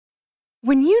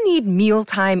When you need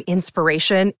mealtime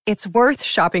inspiration, it's worth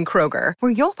shopping Kroger,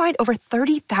 where you'll find over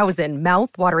 30,000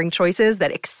 mouth-watering choices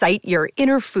that excite your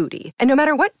inner foodie. And no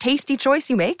matter what tasty choice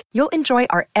you make, you'll enjoy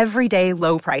our everyday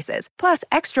low prices, plus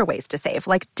extra ways to save,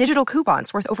 like digital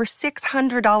coupons worth over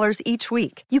 $600 each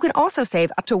week. You can also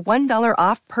save up to $1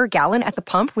 off per gallon at the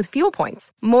pump with fuel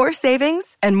points. More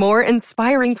savings and more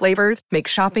inspiring flavors make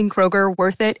shopping Kroger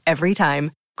worth it every time.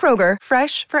 Kroger,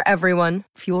 fresh for everyone.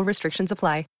 Fuel restrictions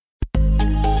apply.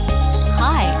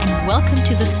 Hi, and welcome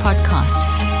to this podcast.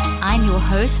 I'm your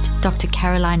host, Dr.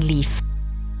 Caroline Leaf.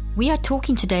 We are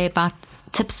talking today about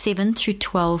tips 7 through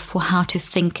 12 for how to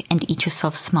think and eat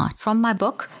yourself smart. From my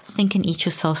book, Think and Eat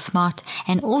Yourself Smart,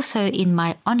 and also in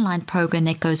my online program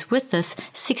that goes with this,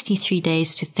 63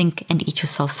 Days to Think and Eat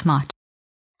Yourself Smart.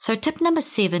 So tip number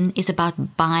 7 is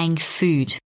about buying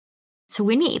food. So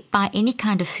when we buy any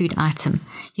kind of food item,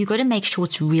 you've got to make sure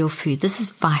it's real food. This is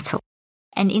vital.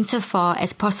 And insofar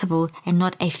as possible, and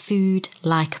not a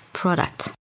food-like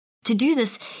product. To do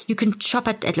this, you can shop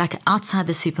at like outside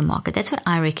the supermarket. That's what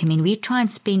I recommend. We try and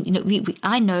spend,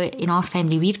 I know in our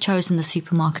family, we've chosen the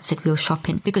supermarkets that we'll shop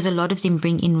in because a lot of them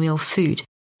bring in real food.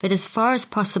 But as far as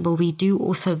possible, we do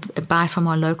also buy from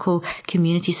our local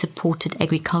community-supported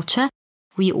agriculture.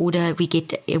 We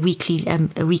get a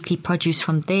weekly produce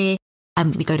from there.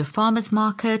 We go to farmers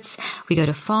markets, we go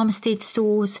to farmstead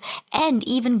stores, and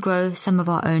even grow some of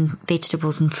our own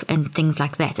vegetables and things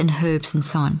like that, and herbs and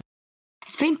so on.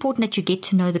 It's very important that you get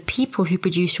to know the people who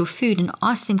produce your food and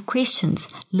ask them questions.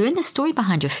 Learn the story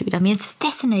behind your food. I mean, it's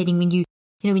fascinating when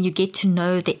you get to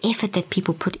know the effort that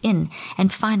people put in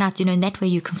and find out, in that way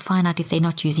you can find out if they're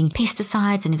not using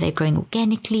pesticides and if they're growing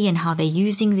organically and how they're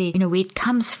using where it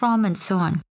comes from and so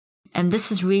on. And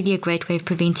this is really a great way of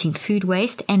preventing food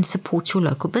waste and support your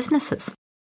local businesses.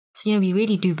 So, we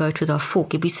really do vote with our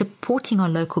fork. If we're supporting our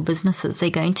local businesses, they're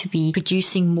going to be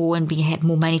producing more and have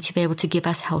more money to be able to give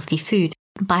us healthy food.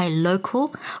 Buy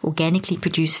local, organically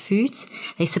produced foods.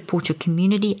 They support your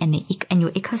community and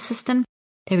your ecosystem.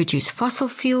 They reduce fossil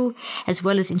fuel, as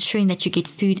well as ensuring that you get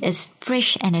food as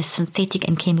fresh and as synthetic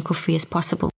and chemical-free as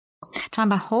possible. Try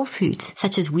and buy whole foods,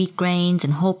 such as wheat grains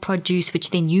and whole produce, which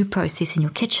then you process in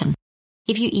your kitchen.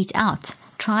 If you eat out,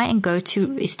 try and go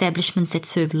to establishments that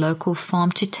serve local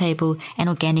farm-to-table and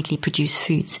organically produced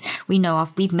foods. We know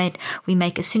we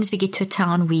make, as soon as we get to a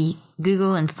town, we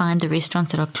Google and find the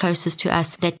restaurants that are closest to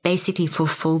us that basically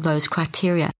fulfill those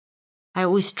criteria. I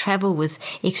always travel with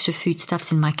extra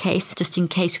foodstuffs in my case, just in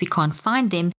case we can't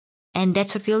find them, and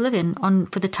that's what we'll live in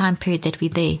for the time period that we're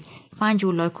there. Find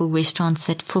your local restaurants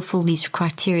that fulfill these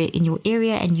criteria in your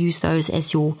area and use those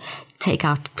as your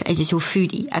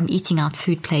eating out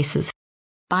food places.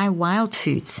 Buy wild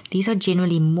foods. These are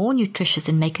generally more nutritious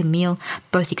and make a meal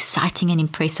both exciting and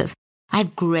impressive. I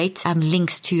have great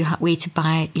links to where to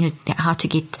buy, how to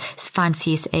find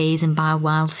CSAs and buy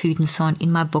wild food and so on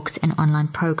in my books and online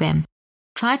program.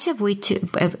 Try to avoid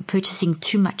purchasing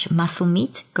too much muscle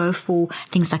meat. Go for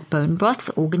things like bone broths,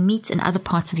 organ meats, and other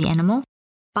parts of the animal.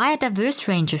 Buy a diverse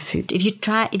range of food. If you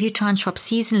try and shop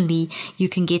seasonally, you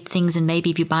can get things, and maybe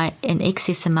if you buy an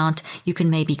excess amount, you can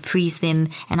maybe freeze them.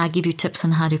 And I give you tips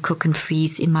on how to cook and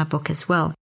freeze in my book as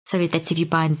well. So that's if you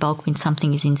buy in bulk when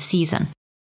something is in season.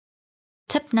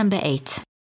 Tip number 8,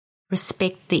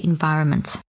 respect the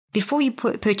environment. Before you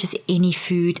purchase any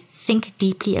food, think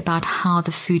deeply about how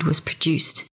the food was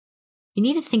produced. You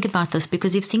need to think about this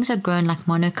because if things are grown like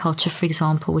monoculture, for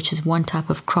example, which is one type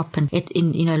of crop and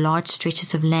in large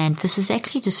stretches of land, this is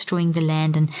actually destroying the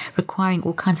land and requiring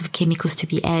all kinds of chemicals to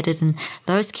be added. And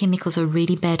those chemicals are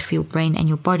really bad for your brain and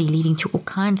your body, leading to all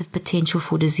kinds of potential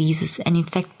for diseases. And in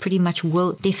fact, pretty much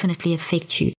will definitely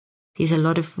affect you. There's a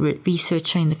lot of research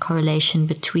showing the correlation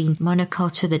between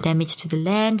monoculture, the damage to the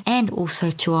land, and also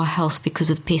to our health because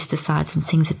of pesticides and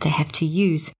things that they have to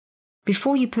use.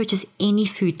 Before you purchase any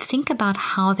food, think about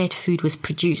how that food was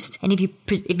produced. And if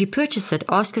you purchase it,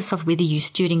 ask yourself whether you're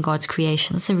stewarding God's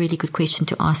creation. That's a really good question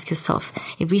to ask yourself.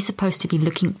 If we're supposed to be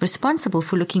responsible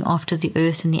for looking after the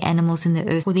earth and the animals in the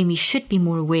earth, well, then we should be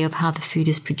more aware of how the food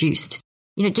is produced.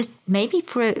 Just maybe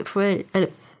for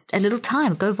a little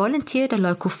time, go volunteer at a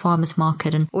local farmer's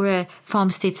market or a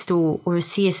farmstead store or a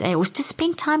CSA, or just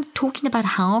spend time talking about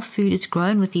how food is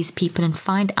grown with these people and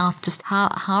find out just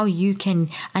how you can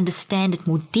understand it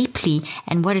more deeply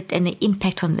and and the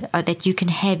impact that you can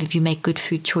have if you make good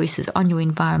food choices on your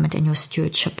environment and your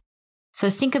stewardship. So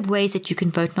think of ways that you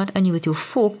can vote not only with your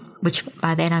fork, which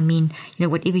by that I mean,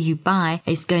 whatever you buy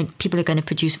people are going to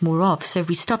produce more of. So if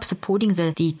we stop supporting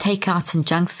the takeouts and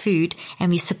junk food and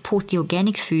we support the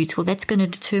organic foods, well, that's going to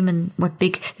determine what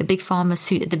the big farmers,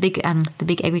 the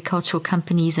big agricultural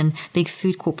companies and big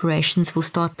food corporations will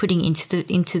start putting into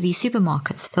these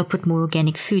supermarkets. They'll put more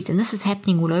organic foods, and this is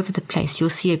happening all over the place. You'll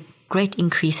see a great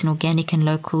increase in organic and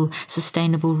local,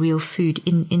 sustainable, real food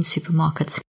in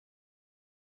supermarkets.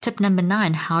 Tip number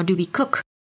 9, how do we cook?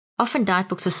 Often diet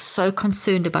books are so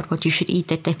concerned about what you should eat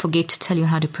that they forget to tell you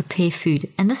how to prepare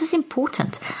food. And this is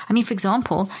important. I mean, for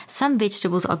example, some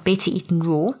vegetables are better eaten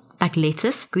raw, like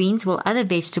lettuce, greens, while other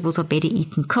vegetables are better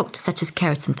eaten cooked, such as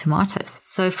carrots and tomatoes.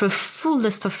 So for a full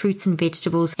list of fruits and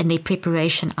vegetables and their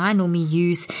preparation, I normally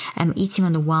use Eating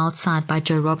on the Wild Side by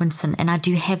Joe Robinson. And I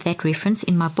do have that reference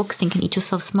in my book, Think and Eat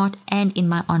Yourself Smart, and in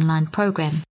my online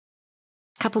program.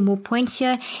 A couple more points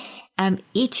here.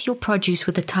 Eat your produce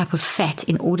with a type of fat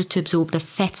in order to absorb the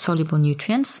fat-soluble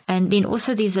nutrients. And then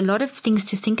also there's a lot of things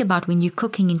to think about when you're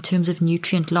cooking in terms of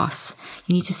nutrient loss.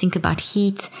 You need to think about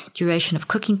heat, duration of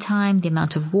cooking time, the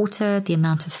amount of water, the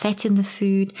amount of fat in the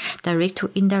food, direct or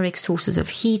indirect sources of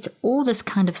heat. All this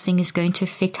kind of thing is going to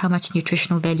affect how much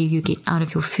nutritional value you get out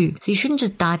of your food. So you shouldn't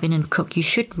just dive in and cook. You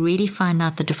should really find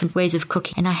out the different ways of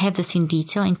cooking. And I have this in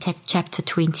detail in chapter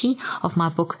 20 of my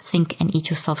book, Think and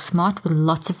Eat Yourself Smart, with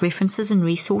lots of references and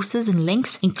resources and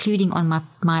links, including on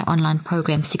my online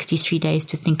program, 63 Days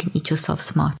to Think and Eat Yourself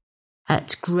Smart.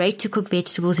 It's great to cook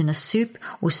vegetables in a soup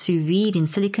or sous vide in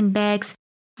silicone bags.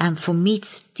 For meat,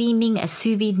 steaming a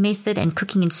sous vide method and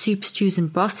cooking in soups, stews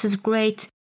and broths is great.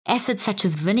 Acids such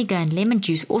as vinegar and lemon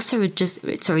juice also reduce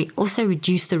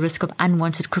the risk of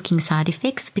unwanted cooking side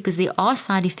effects, because there are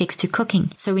side effects to cooking.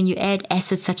 So when you add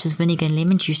acids such as vinegar and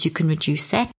lemon juice, you can reduce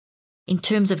that. In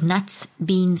terms of nuts,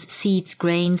 beans, seeds,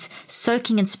 grains,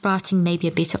 soaking and sprouting may be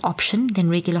a better option than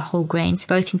regular whole grains,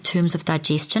 both in terms of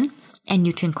digestion and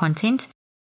nutrient content.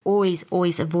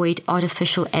 Always avoid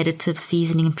artificial additives,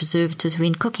 seasoning and preservatives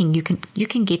when cooking. You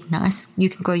can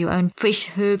grow your own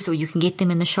fresh herbs, or you can get them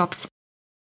in the shops.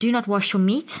 Do not wash your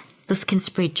meat. This can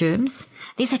spread germs.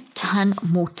 There's a ton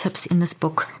more tips in this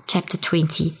book, chapter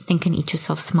 20, Think and Eat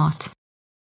Yourself Smart.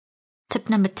 Tip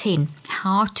number 10,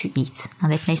 how to eat. Now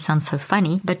that may sound so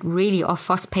funny, but really our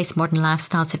fast-paced modern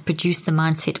lifestyles have produced the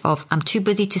mindset of, I'm too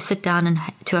busy to sit down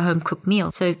to a home-cooked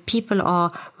meal. So people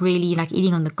are really like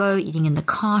eating on the go, eating in the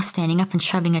car, standing up and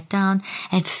shoving it down,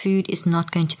 and food is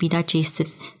not going to be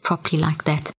digested properly like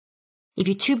that. If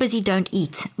you're too busy, don't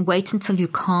eat. Wait until you're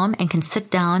calm and can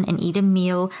sit down and eat a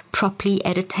meal properly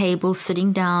at a table,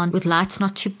 sitting down with lights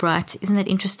not too bright. Isn't that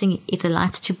interesting? If the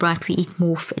light's too bright, we'll eat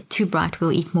more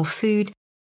food.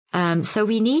 So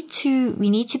we need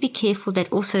to be careful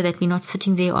that we're not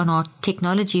sitting there on our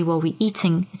technology while we're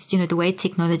eating. It's, the way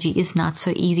technology is now, it's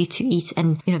so easy to eat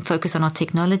and, focus on our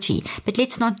technology. But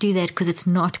let's not do that, because it's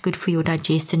not good for your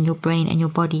digestion, your brain and your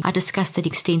body. I discussed that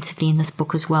extensively in this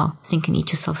book as well, Think and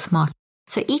Eat Yourself Smart.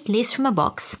 So eat less from a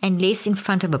box and less in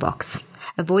front of a box.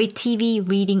 Avoid TV,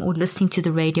 reading or listening to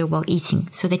the radio while eating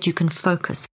so that you can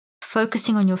focus.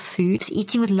 Focusing on your food,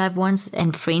 eating with loved ones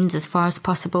and friends as far as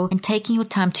possible, and taking your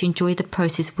time to enjoy the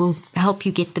process will help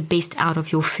you get the best out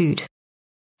of your food.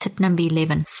 Tip number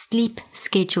 11, sleep,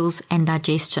 schedules and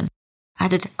digestion. I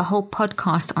did a whole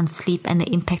podcast on sleep and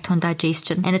the impact on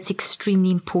digestion, and it's extremely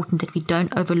important that we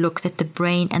don't overlook that the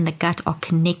brain and the gut are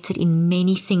connected in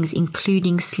many things,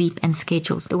 including sleep and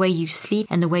schedules. The way you sleep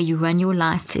and the way you run your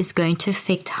life is going to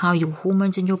affect how your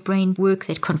hormones in your brain work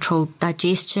that control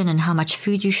digestion and how much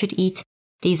food you should eat.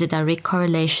 There's a direct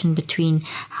correlation between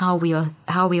how we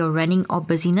are running our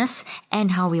busyness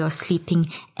and how we are sleeping,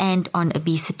 and on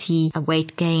obesity,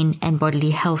 weight gain and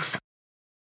bodily health.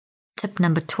 Tip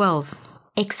number 12.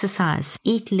 Exercise.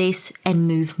 Eat less and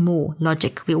move more.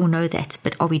 Logic. We all know that.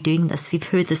 But are we doing this? We've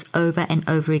heard this over and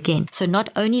over again. So not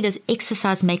only does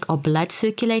exercise make our blood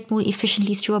circulate more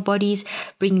efficiently through our bodies,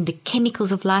 bringing the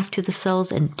chemicals of life to the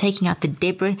cells and taking out the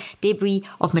debris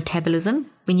of metabolism.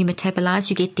 When you metabolize,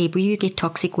 you get debris, you get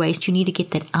toxic waste. You need to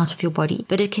get that out of your body.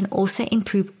 But it can also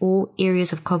improve all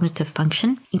areas of cognitive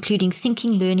function, including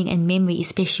thinking, learning, and memory,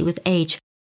 especially with age.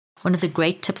 One of the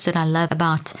great tips that I love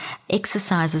about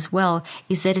exercise as well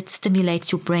is that it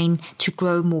stimulates your brain to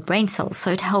grow more brain cells. So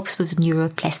it helps with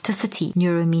neuroplasticity.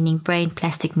 Neuro meaning brain,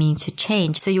 plastic meaning to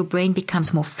change. So your brain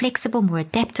becomes more flexible, more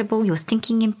adaptable. Your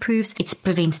thinking improves. It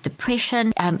prevents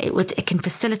depression. It can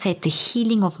facilitate the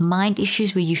healing of mind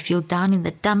issues where you feel down in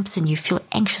the dumps and you feel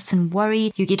anxious and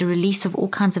worried. You get a release of all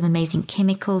kinds of amazing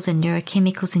chemicals and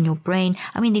neurochemicals in your brain.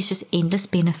 I mean, there's just endless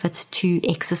benefits to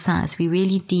exercise. We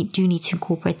really do need to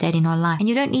incorporate that in our life. And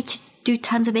you don't need do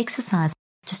tons of exercise.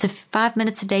 Just 5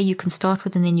 minutes a day you can start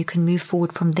with, and then you can move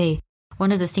forward from there.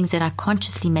 One of the things that I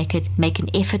consciously make an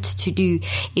effort to do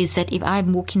is that if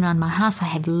I'm walking around my house, I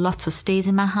have lots of stairs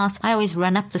in my house. I always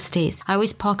run up the stairs. I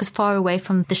always park as far away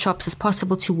from the shops as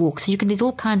possible to walk. So there's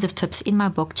all kinds of tips in my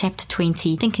book, Chapter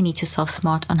 20, Think and Eat Yourself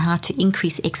Smart, on how to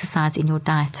increase exercise in your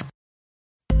diet.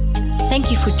 Thank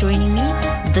you for joining me.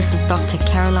 This is Dr.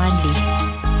 Caroline Leaf.